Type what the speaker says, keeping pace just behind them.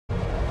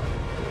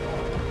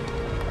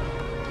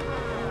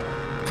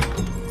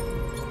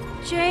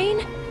Jane?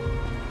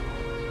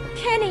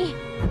 Kenny!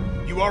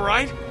 You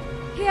alright?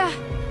 Yeah,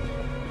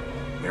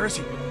 Where is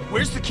he?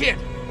 Where's the kid?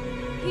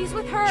 he's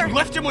with her. You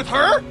left him with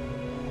her?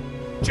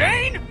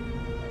 Jane?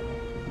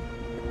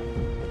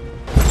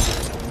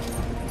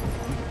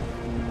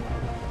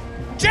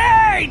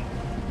 Jane!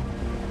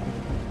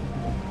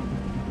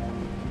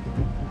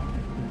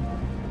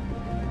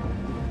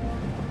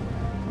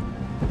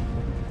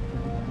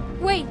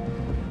 Wait,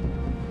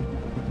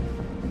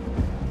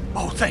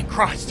 Oh, thank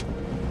Christ.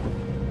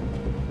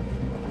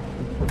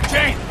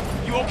 Jane,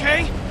 you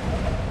okay?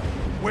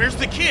 Where's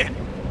the kid?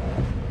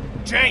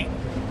 Jane,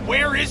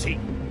 where is he?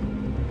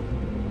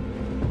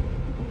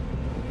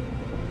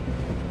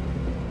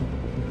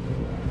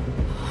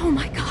 oh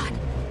my God.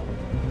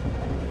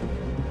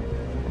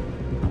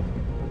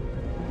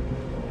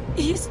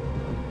 He's...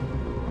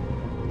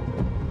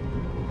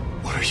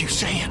 What are you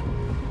saying?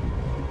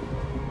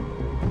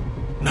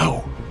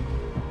 No.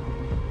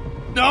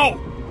 No!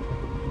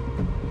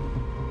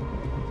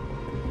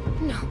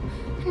 No,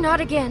 not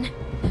again.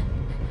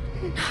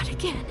 Not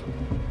again.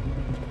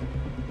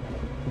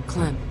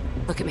 Clem,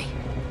 look at me.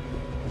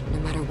 No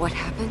matter what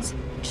happens,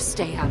 just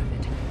stay out of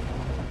it.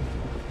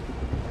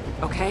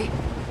 Okay?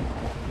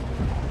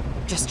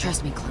 Just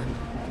trust me, Clem.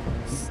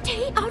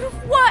 Stay out of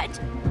what?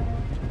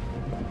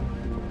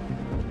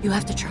 You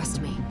have to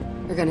trust me.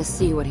 You're gonna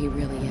see what he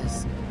really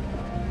is.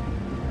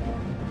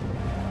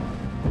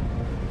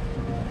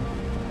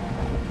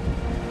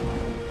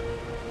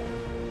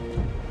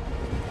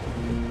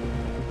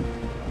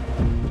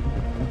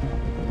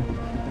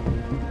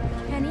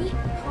 Kenny,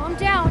 calm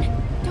down.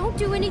 Don't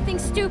do anything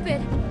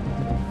stupid.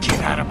 Get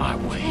out of my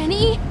way.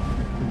 Kenny?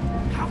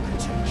 How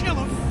could you kill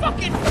a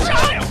fucking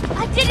child?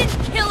 I didn't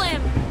kill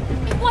him!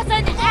 It was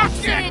an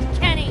accident,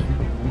 Kenny!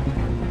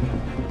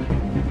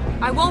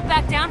 I won't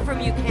back down from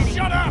you, Kenny.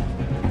 Shut up!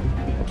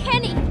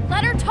 Kenny,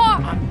 let her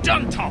talk! I'm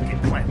done talking,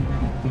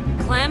 Clem.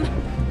 Clem,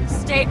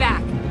 stay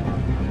back.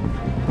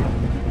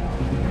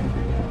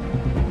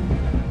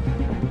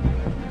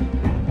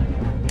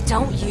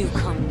 Don't you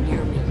come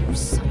near me, you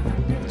son of a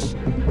bitch.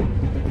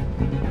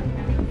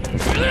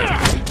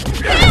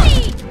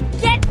 Kenny!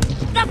 Get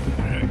the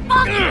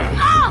fuck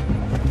off!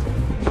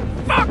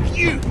 Fuck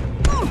you!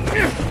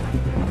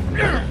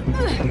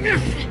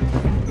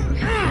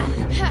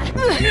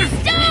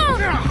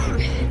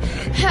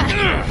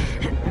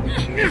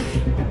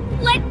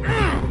 Let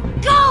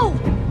go!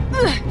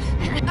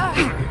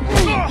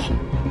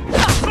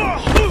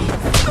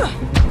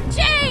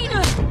 Jane!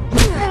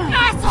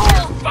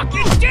 Asshole!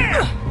 Fucking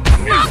dead!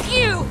 Fuck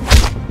you!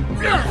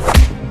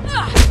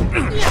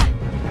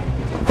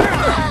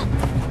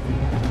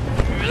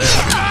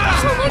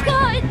 Oh my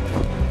God!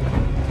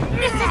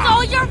 This is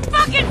all your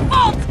fucking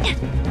fault!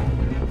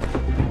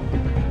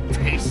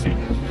 Piece of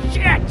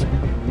shit!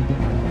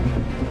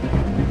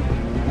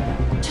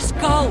 Just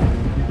go.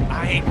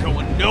 I ain't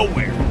going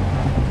nowhere.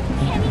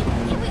 Kenny,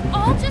 can we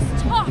all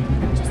just talk?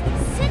 Just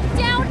sit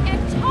down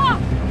and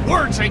talk!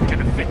 Words ain't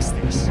gonna fix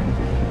this.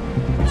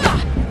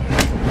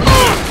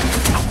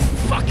 I'll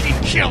fucking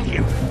kill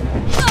you!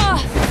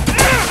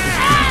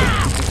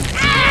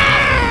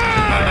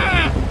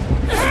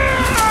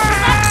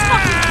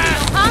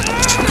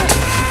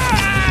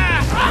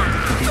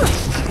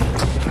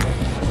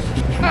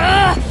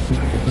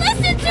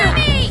 Listen to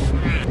me!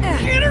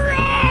 Get her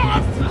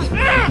off!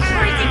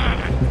 Crazy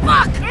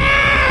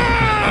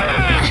fuck!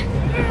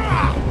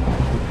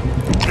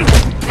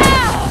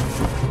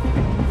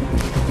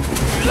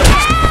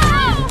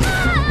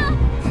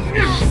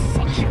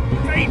 Fucking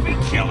baby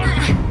killer!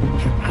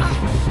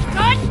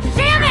 God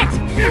damn it!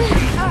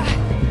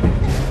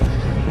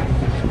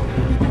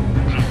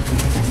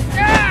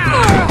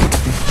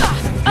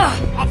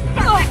 I'll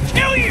fucking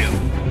kill you!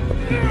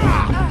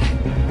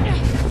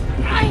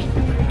 I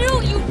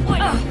knew you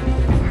would!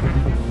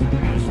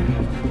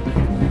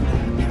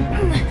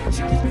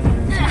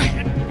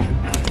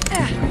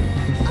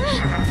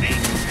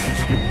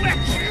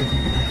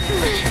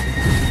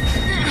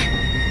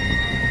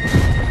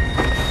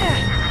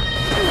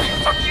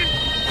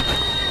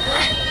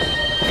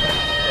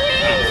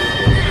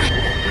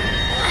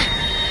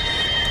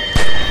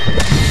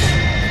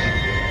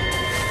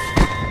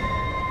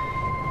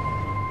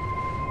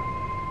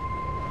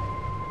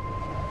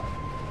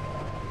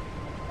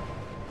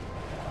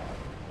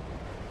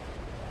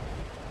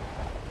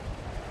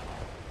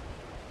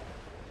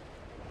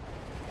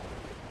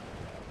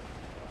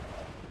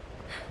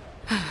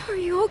 Are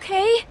you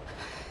okay?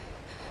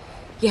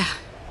 Yeah.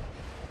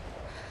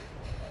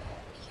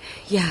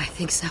 Yeah, I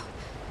think so.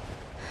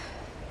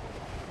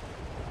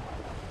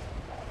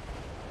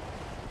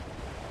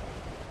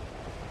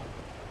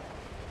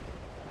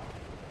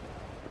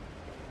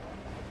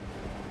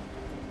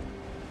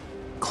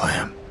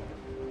 Clem,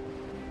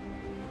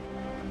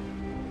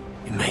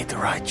 you made the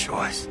right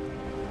choice.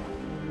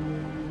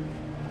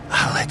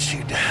 I let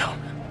you down.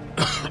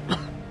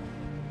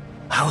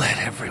 I let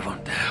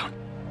everyone down.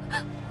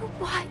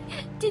 Why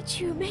did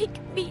you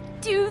make me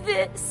do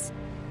this?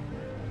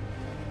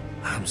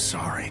 I'm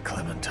sorry,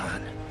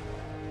 Clementine.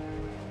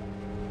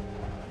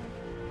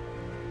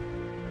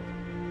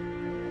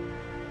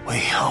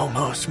 We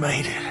almost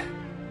made it.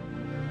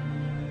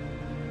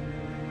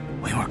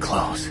 We were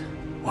close,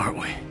 weren't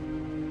we?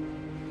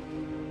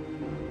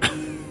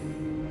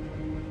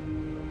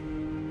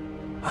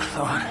 I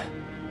thought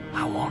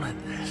I wanted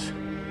this.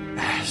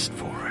 Asked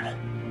for it.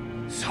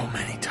 So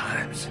many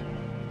times.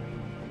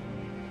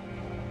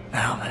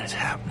 Now that it's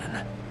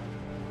happening,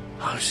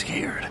 I'm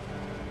scared.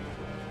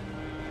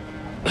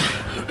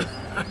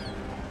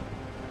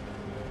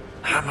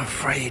 I'm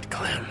afraid,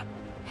 Clem.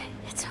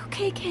 It's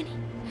okay, Kenny.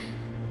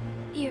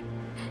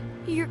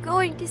 You're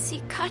going to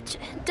see Katjaa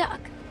and Doug.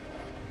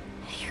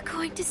 You're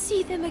going to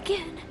see them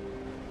again.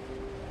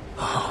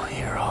 Oh,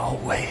 you're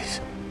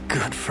always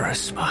good for a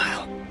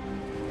smile.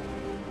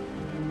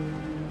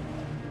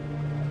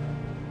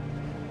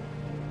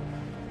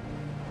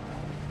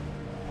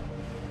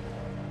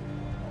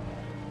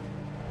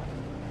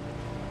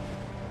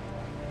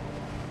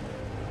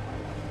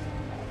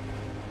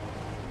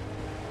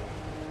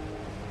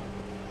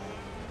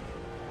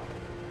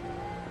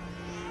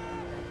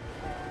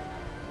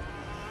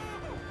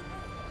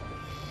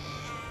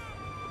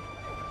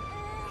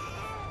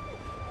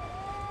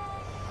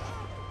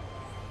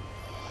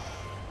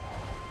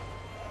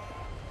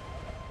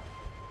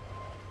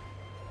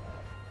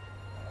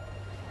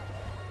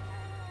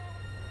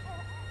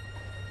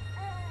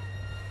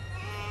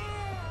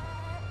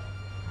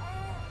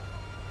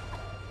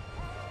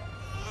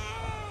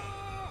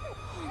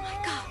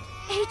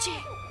 AJ!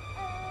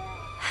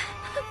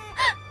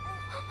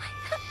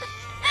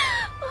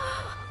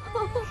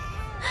 Oh my God.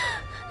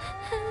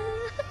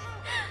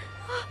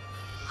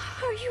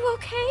 Are you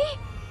okay?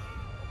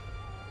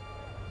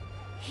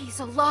 He's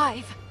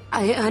alive.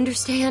 I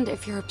understand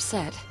if you're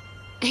upset.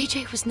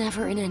 AJ was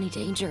never in any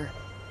danger.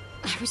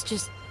 I was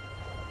just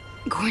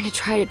going to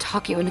try to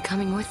talk you into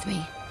coming with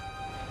me.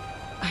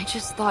 I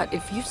just thought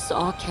if you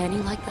saw Kenny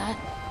like that,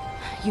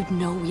 you'd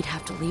know we'd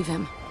have to leave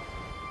him.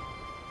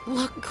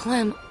 Look,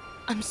 Clem,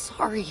 I'm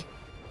sorry.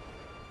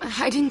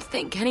 I didn't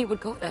think Kenny would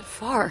go that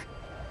far.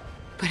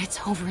 But it's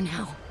over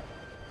now.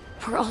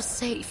 We're all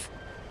safe.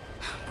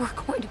 We're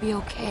going to be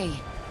okay.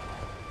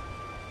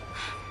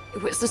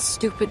 It was a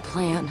stupid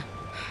plan.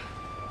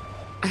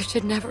 I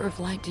should never have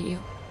lied to you.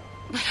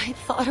 But I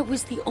thought it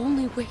was the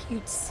only way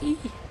you'd see.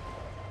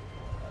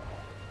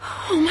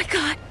 Oh my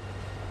God.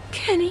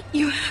 Kenny.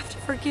 You have to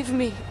forgive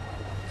me.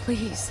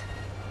 Please.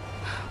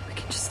 We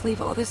can just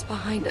leave all this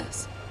behind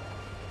us.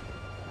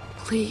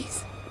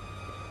 Please.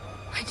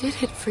 I did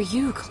it for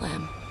you,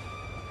 Clem.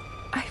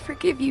 I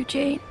forgive you,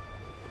 Jane.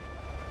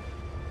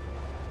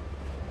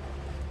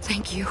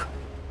 Thank you.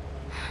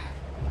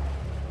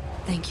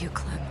 Thank you,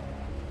 Clem.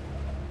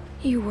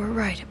 You were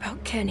right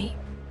about Kenny.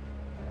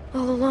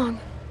 All along,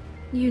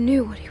 you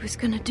knew what he was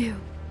gonna do.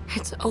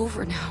 It's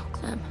over now,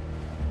 Clem.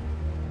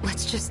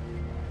 Let's just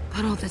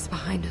put all this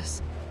behind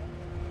us.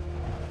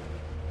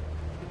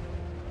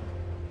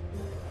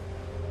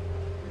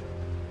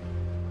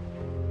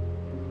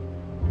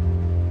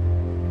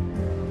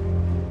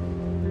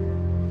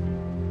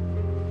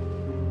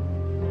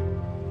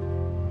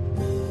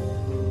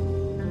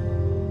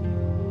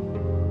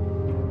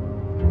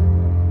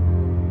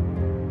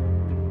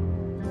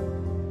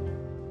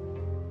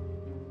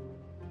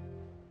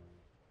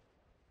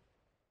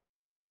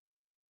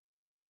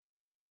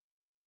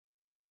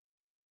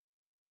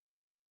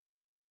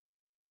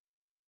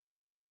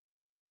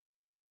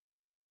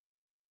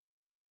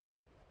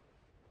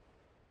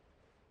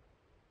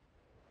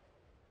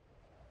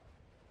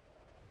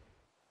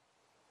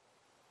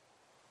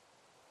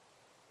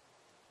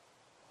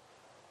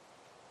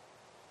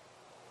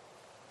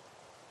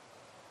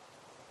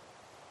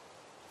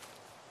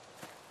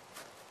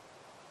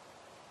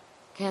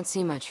 Can't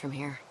see much from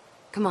here.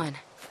 Come on.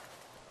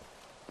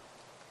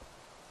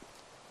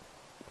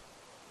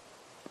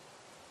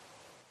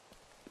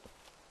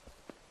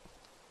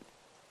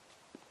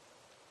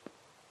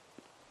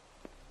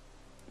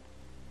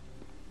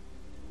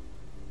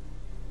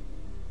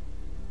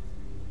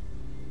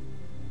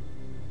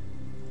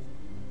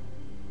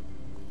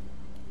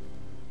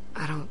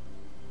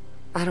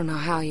 I don't know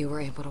how you were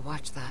able to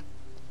watch that.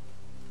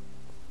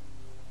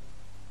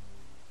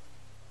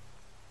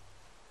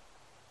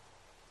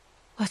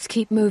 Let's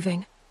keep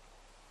moving.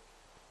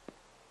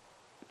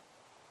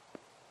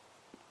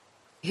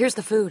 Here's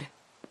the food.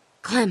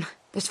 Clem,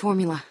 there's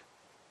formula.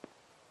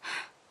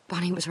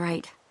 Bonnie was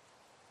right.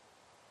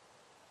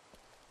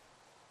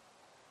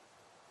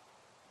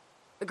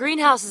 The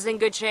greenhouse is in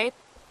good shape.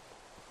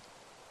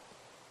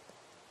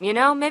 You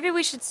know, maybe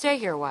we should stay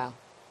here a while.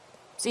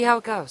 See how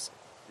it goes.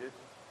 Just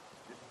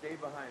stay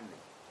behind me.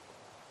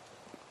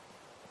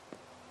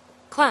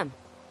 Clem.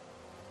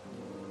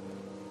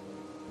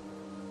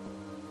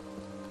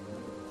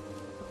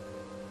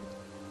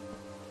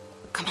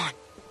 Come on.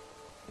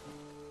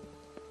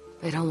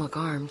 They don't look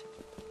armed.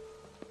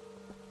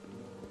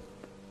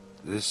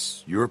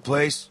 This your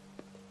place?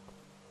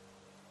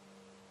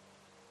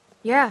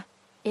 Yeah,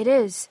 it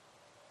is.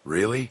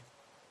 Really?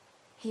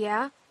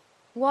 Yeah?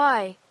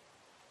 Why?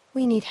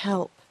 We need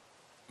help.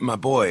 My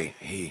boy,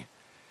 he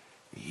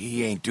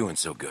ain't doing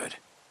so good.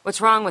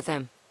 What's wrong with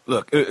him?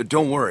 Look,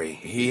 don't worry.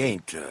 He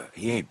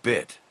ain't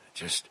bit.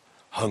 Just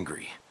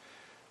hungry.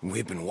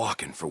 We've been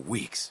walking for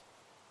weeks.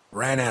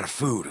 Ran out of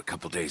food a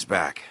couple days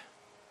back.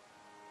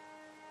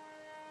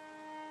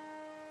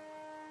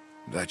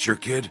 That your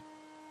kid?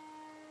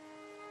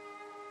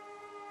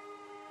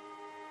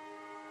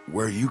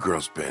 Where you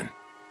girls been?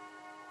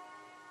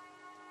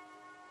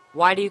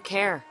 Why do you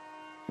care?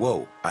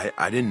 Whoa,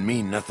 I didn't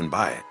mean nothing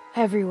by it.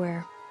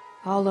 Everywhere.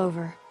 All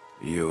over.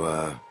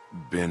 You,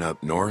 been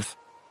up north?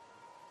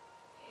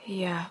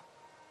 Yeah.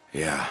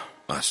 Yeah,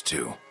 us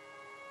too.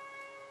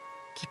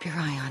 Keep your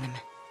eye on him.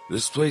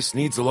 This place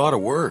needs a lot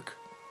of work.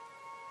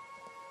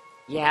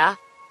 Yeah?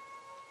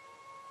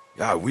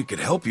 Yeah, we could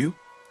help you.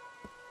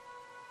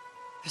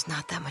 There's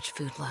not that much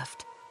food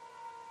left.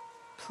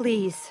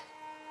 Please.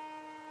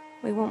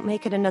 We won't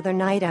make it another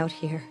night out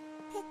here.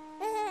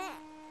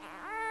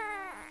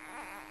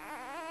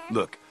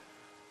 Look,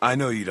 I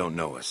know you don't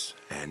know us,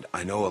 and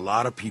I know a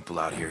lot of people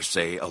out here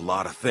say a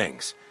lot of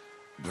things,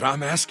 but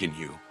I'm asking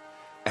you,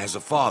 as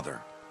a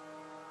father,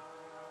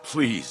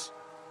 please,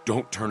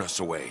 don't turn us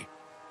away.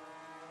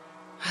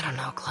 I don't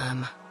know,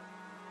 Clem.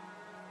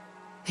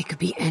 They could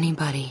be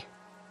anybody.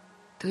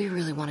 Do we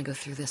really want to go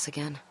through this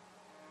again?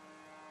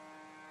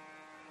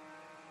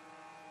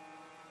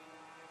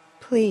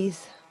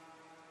 Please.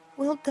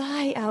 We'll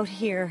die out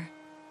here.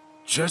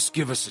 Just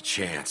give us a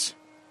chance.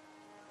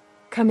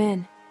 Come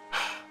in.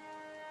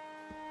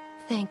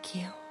 Thank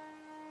you.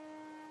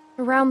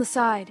 Around the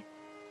side.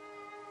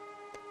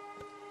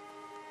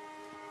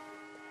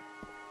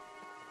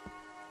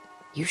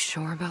 You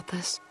sure about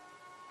this?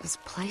 This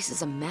place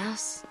is a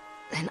mess,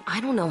 and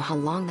I don't know how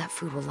long that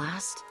food will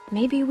last.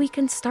 Maybe we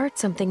can start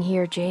something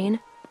here, Jane.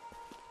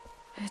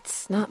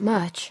 It's not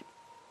much.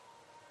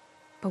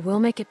 But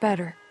we'll make it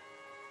better.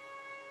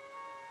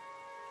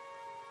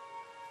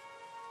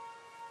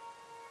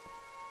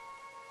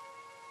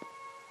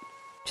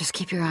 Just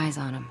keep your eyes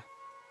on him.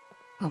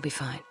 We'll be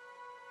fine.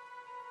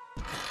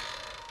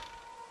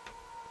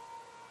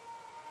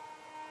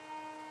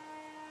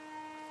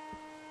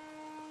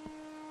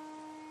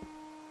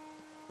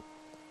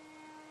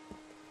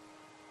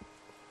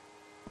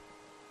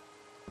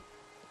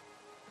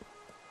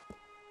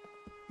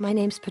 My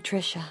name's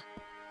Patricia.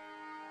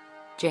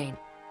 Jane,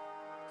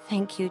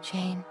 Thank you,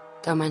 Jane.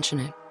 don't mention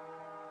it.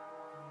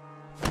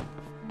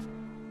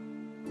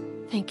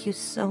 Thank you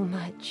so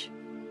much.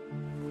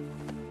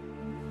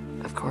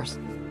 Of course.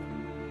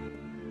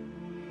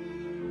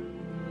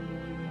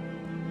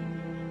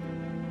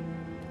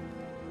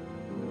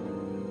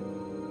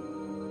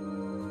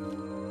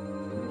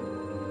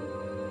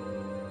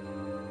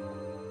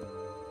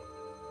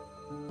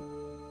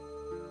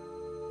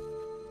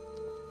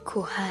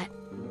 Cool hat.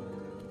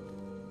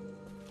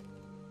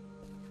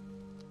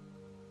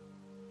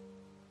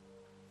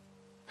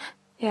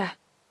 Yeah,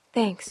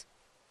 thanks.